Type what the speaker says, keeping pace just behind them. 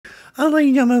Ladies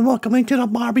and gentlemen, welcome into the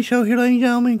Barbie Show here, ladies and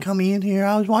gentlemen. Come in here.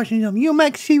 I was watching some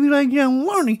UMax TV, ladies and gentlemen,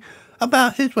 learning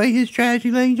about his way, his strategy,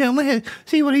 ladies and gentlemen. Let's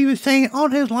see what he was saying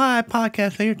on his live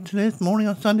podcast here this morning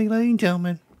on Sunday, ladies and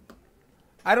gentlemen.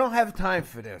 I don't have time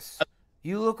for this.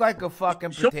 You look like a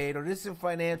fucking potato. This is a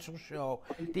financial show.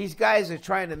 These guys are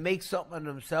trying to make something of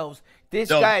themselves. This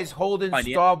guy's holding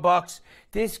Starbucks.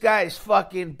 This guy's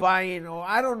fucking buying. Oh,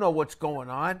 I don't know what's going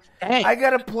on. Hey, I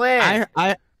got a plan.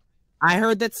 I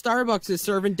heard that Starbucks is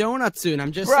serving donuts soon.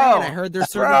 I'm just saying. I heard they're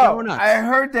serving donuts. I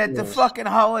heard that the fucking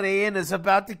Holiday Inn is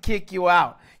about to kick you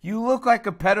out. You look like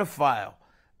a pedophile.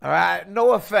 All right?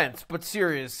 No offense, but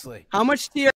seriously. How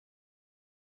much do you...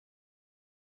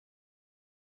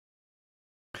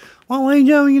 Well, ladies and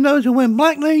gentlemen, you notice it went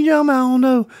black, ladies and gentlemen. I don't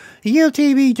know. The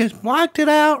UTV just blacked it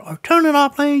out or turned it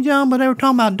off, ladies and gentlemen. But they were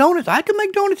talking about donuts. I can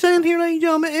make donuts in here, ladies and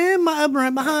gentlemen, and my oven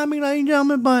right behind me, ladies and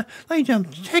gentlemen. But, ladies and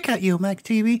gentlemen, check out UMax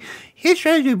TV. His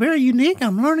strategy is very unique.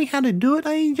 I'm learning how to do it,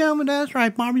 ladies and gentlemen. That's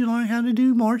right. Barbie's learning how to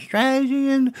do more strategy.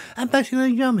 And basically,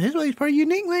 ladies and gentlemen, his way is pretty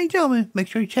unique, ladies and gentlemen. Make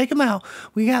sure you check him out.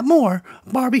 We got more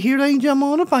Barbie here, ladies and gentlemen,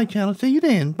 on the Fight Channel. See you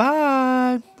then. Bye.